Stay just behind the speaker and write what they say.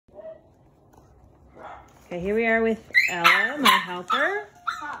Okay, here we are with Ella, my helper,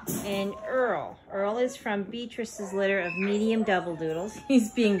 and Earl. Earl is from Beatrice's litter of medium double doodles.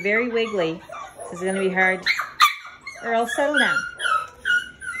 He's being very wiggly. This is going to be hard. Earl, settle down.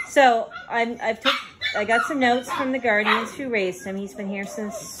 So I got some notes from the guardians who raised him. He's been here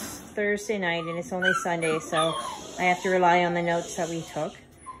since Thursday night, and it's only Sunday, so I have to rely on the notes that we took.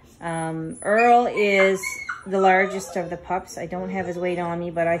 Earl is the largest of the pups. I don't have his weight on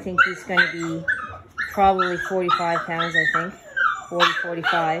me, but I think he's going to be probably 45 pounds, I think. 40,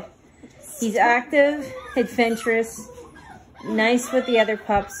 45. He's active, adventurous, nice with the other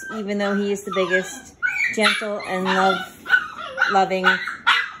pups, even though he is the biggest. Gentle and loving.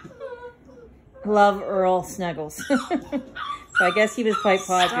 Love Earl snuggles. So I guess he was quite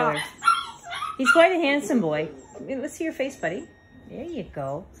popular. He's quite a handsome boy. Let's see your face, buddy. There you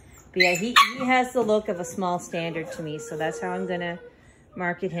go. But yeah, he has the look of a small standard to me, so that's how I'm going to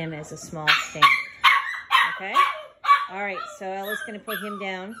market him, as a small standard. Okay? All right, so Ella's going to put him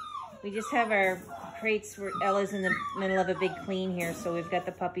down. We just have our crates where Ella's in the middle of a big clean here, so we've got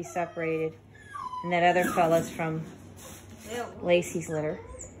the puppies separated. And that other fella's from Lacey's litter.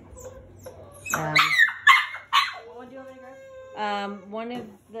 One of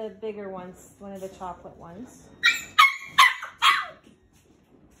the bigger ones, one of the chocolate ones.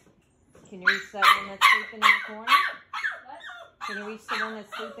 Can you reach that one that's sleeping in the corner? What? Can you reach the one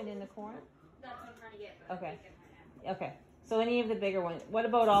that's sleeping in the corner? That's what I'm trying to get. Okay. Okay. So any of the bigger ones. What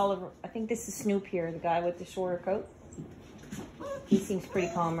about Oliver? I think this is Snoop here, the guy with the shorter coat. He seems pretty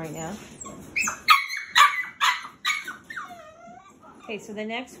calm right now. Okay, so the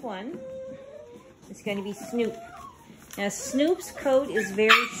next one is going to be Snoop. Now Snoop's coat is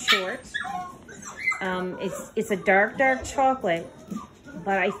very short. It's a dark chocolate,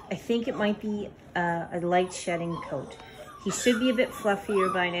 but I think it might be a light shedding coat. He should be a bit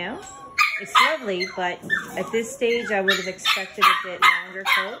fluffier by now. It's lovely, but at this stage I would have expected a bit longer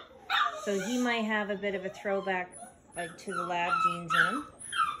coat. So he might have a bit of a throwback like to the lab jeans in him.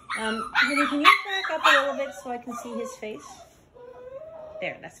 Honey, can you back up a little bit so I can see his face?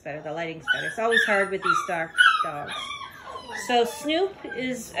 There, that's better. The lighting's better. It's always hard with these dark dogs. So Snoop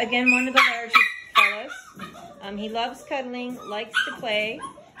is, again, one of the larger fellas. He loves cuddling, likes to play,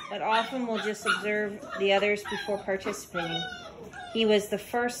 but often will just observe the others before participating. He was the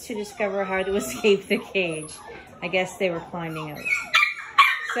first to discover how to escape the cage. I guess they were climbing out.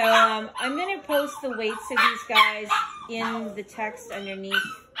 So I'm going to post the weights of these guys in the text underneath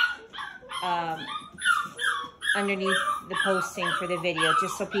the posting for the video,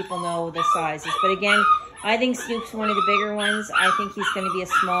 just so people know the sizes. But again, I think Snoop's one of the bigger ones. I think he's going to be a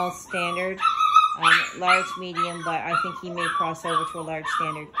small standard, large medium, but I think he may cross over to a large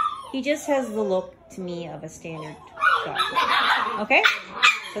standard. He just has the look to me of a standard dog. Okay,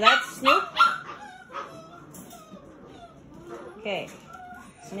 so that's Snoop. Okay,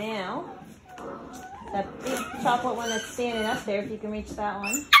 so now that big chocolate one that's standing up there, if you can reach that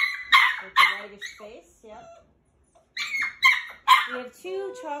one with the whitish face. Yep. We have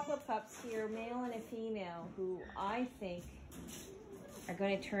two chocolate pups here, male and a female, who I think are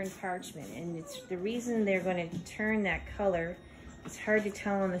going to turn parchment. And it's the reason they're going to turn that color. It's hard to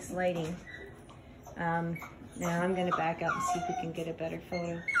tell on this lighting. Now I'm going to back up and see if we can get a better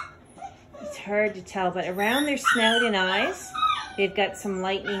photo. It's hard to tell, but around their snout and eyes, they've got some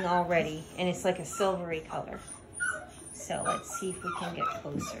lightning already, and it's like a silvery color. So let's see if we can get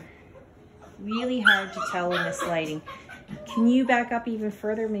closer. Really hard to tell in this lighting. Can you back up even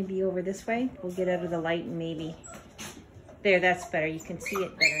further, maybe over this way? We'll get out of the light and maybe... There, that's better. You can see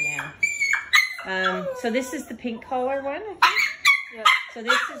it better now. So this is the pink collar one, I think. Yep. So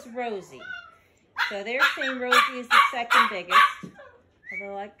this is Rosie. So they're saying Rosie is the second biggest.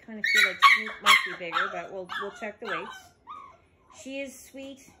 Although I kind of feel like Snoop might be bigger, but we'll check the weights. She is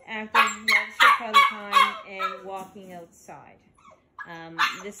sweet, active, loves her cuddle time, and walking outside.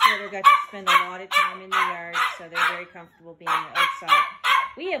 This litter got to spend a lot of time in the yard, so they're very comfortable being outside.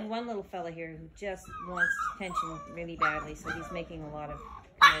 We have one little fella here who just wants attention really badly, so he's making a lot of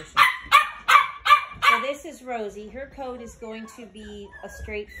commotion. So this is Rosie. Her coat is going to be a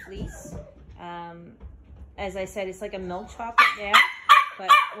straight fleece. As I said, it's like a milk chocolate now, but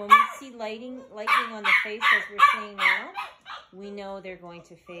when we see lightning on the face, as we're seeing now, we know they're going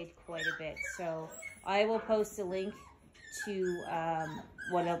to fade quite a bit. So I will post a link to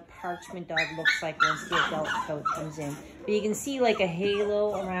what a parchment dog looks like once the adult coat comes in. But you can see like a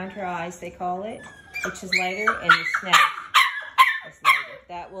halo around her eyes, they call it, which is lighter, and the snout is lighter.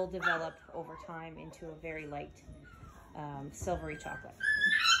 That will develop over time into a very light silvery chocolate.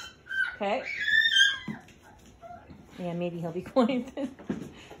 Okay. Yeah, maybe he'll be quiet then.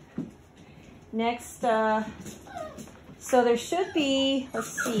 Next, so there should be,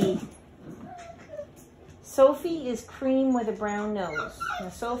 let's see. Sophie is cream with a brown nose. Now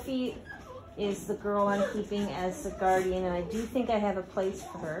Sophie is the girl I'm keeping as the guardian, and I do think I have a place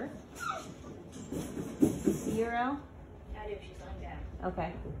for her. See her, Al? I do, she's lying down.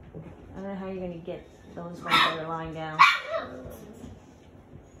 Okay. I don't know how you're going to get those ones that are lying down.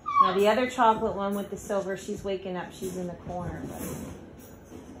 Now the other chocolate one with the silver, she's waking up. She's in the corner. But,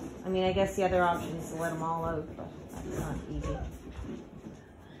 I mean, I guess the other option is to let them all out, but that's not easy.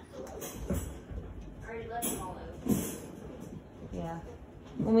 I already let them all out. Yeah.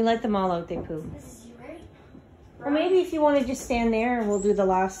 When we let them all out, they poo. This is you ready? Well, maybe if you want to just stand there and we'll do the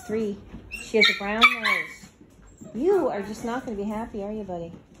last three. She has a brown nose. You are just not going to be happy, are you,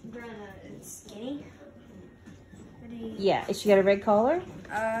 buddy? Brown it's skinny. Yeah. Has she got a red collar?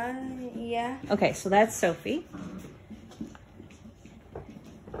 Yeah. Okay, so that's Sophie.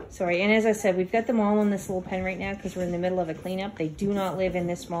 Sorry, and as I said, we've got them all in this little pen right now because we're in the middle of a cleanup. They do not live in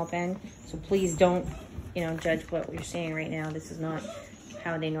this small pen, so please don't, you know, judge what we're saying right now. This is not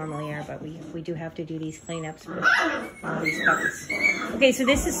how they normally are, but we do have to do these cleanups for all these puppies. Okay, so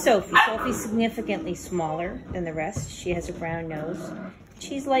this is Sophie. Sophie's significantly smaller than the rest. She has a brown nose.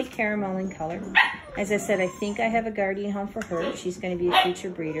 She's light caramel in color. As I said, I think I have a guardian home for her. She's going to be a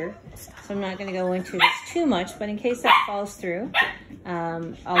future breeder, so I'm not going to go into this too much, but in case that falls through,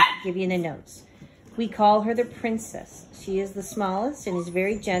 I'll give you the notes. We call her the princess. She is the smallest and is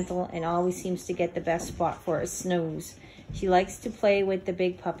very gentle and always seems to get the best spot for a snooze. She likes to play with the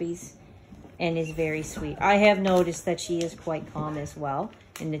big puppies and is very sweet. I have noticed that she is quite calm as well.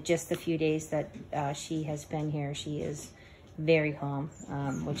 In just the few days that she has been here, she is very calm,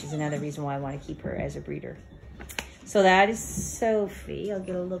 which is another reason why I want to keep her as a breeder. So that is Sophie. I'll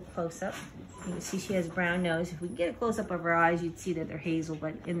get a look close up. You can see she has a brown nose. If we get a close up of her eyes, you'd see that they're hazel,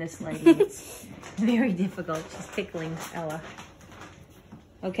 but in this lighting, it's very difficult. She's tickling Ella.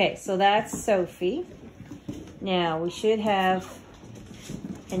 Okay, so that's Sophie. Now, we should have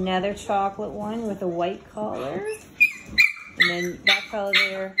another chocolate one with a white collar. And then that color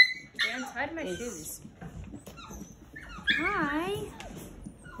there. They untied my shoes. Hi.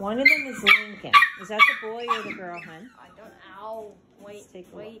 One of them is Lincoln. Is that the boy or the girl, hun? I don't. Ow. Wait.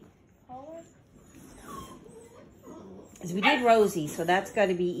 Wait. Because we did Rosie, so that's got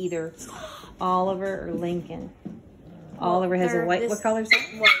to be either Oliver or Lincoln. Oliver has a white. What color is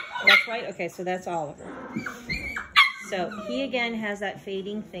that? White. That's white? Okay, so that's Oliver. So he again has that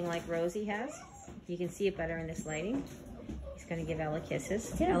fading thing like Rosie has. You can see it better in this lighting. He's going to give Ella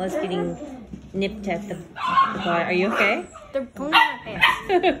kisses. Ella's getting nipped at the bar. Are you okay? They're pulling my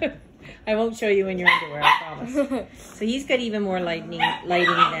pants. I won't show you in your underwear, I promise. So he's got even more lighting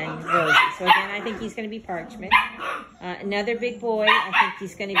than Rosie. So again, I think he's going to be Parchment. Another big boy, I think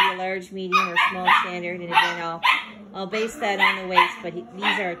he's going to be a large, medium, or small standard. And again, I'll base that on the waist. But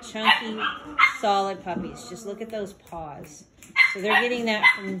these are chunky, solid puppies. Just look at those paws. So they're getting that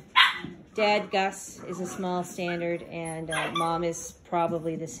from Dad. Gus is a small standard, and Mom is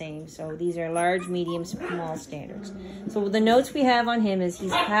probably the same. So these are large, medium, small standards. So the notes we have on him is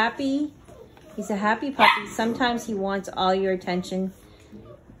he's happy. He's a happy puppy. Sometimes he wants all your attention,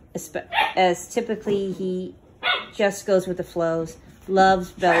 as typically he just goes with the flows.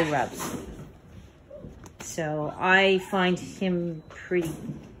 Loves belly rubs. So I find him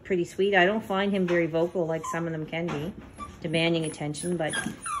pretty sweet. I don't find him very vocal like some of them can be, demanding attention. But,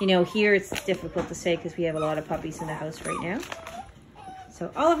 you know, here it's difficult to say because we have a lot of puppies in the house right now.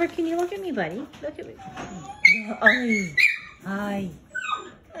 So, Oliver, can you look at me, buddy? Look at me. Hi.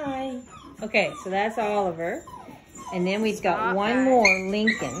 Hi. Okay, so that's Oliver. And then we've got one more,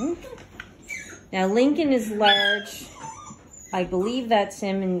 Lincoln. Now, Lincoln is large. I believe that's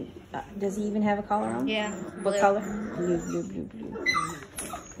him. And does he even have a collar on? Yeah. What color? Blue.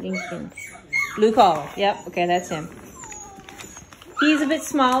 Lincoln. Blue collar. Yep. Okay, that's him. He's a bit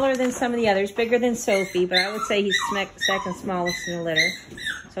smaller than some of the others, bigger than Sophie, but I would say he's second smallest in the litter.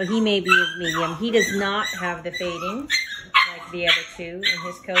 So he may be a medium. He does not have the fading like the other two, and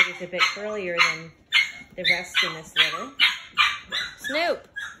his coat is a bit curlier than the rest in this litter. Snoop.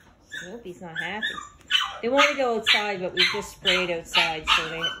 Snoopy's not happy. They want to go outside, but we just sprayed outside,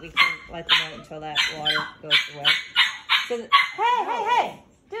 so we can't let them out until that water goes away. So, hey,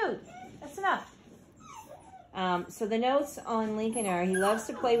 dude, that's enough. So the notes on Lincoln are, he loves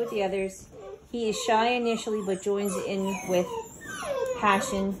to play with the others. He is shy initially, but joins in with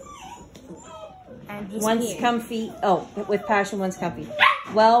passion. And he's Once comfy. Oh, with passion, once comfy.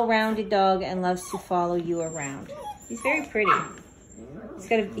 Well-rounded dog and loves to follow you around. He's very pretty.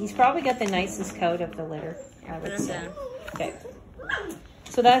 He's probably got the nicest coat of the litter, I would say. Okay.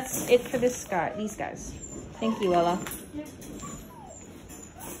 So that's it for these guys. Thank you, Ella.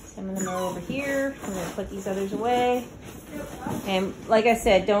 Some of them are over here. I'm gonna put these others away. And like I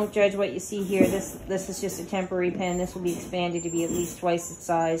said, don't judge what you see here. This is just a temporary pen. This will be expanded to be at least twice its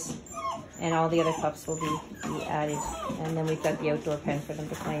size. And all the other pups will be added. And then we've got the outdoor pen for them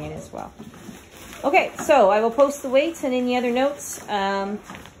to play in as well. Okay, so I will post the weights and any other notes.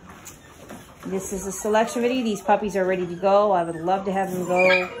 This is a selection video. These puppies are ready to go. I would love to have them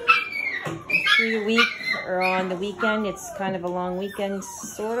go through the week or on the weekend. It's kind of a long weekend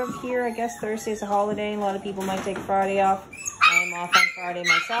sort of here. I guess Thursday's a holiday. A lot of people might take Friday off. I am off on Friday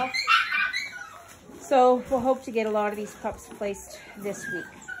myself. So we'll hope to get a lot of these pups placed this week.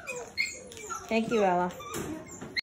 Thank you, Ella.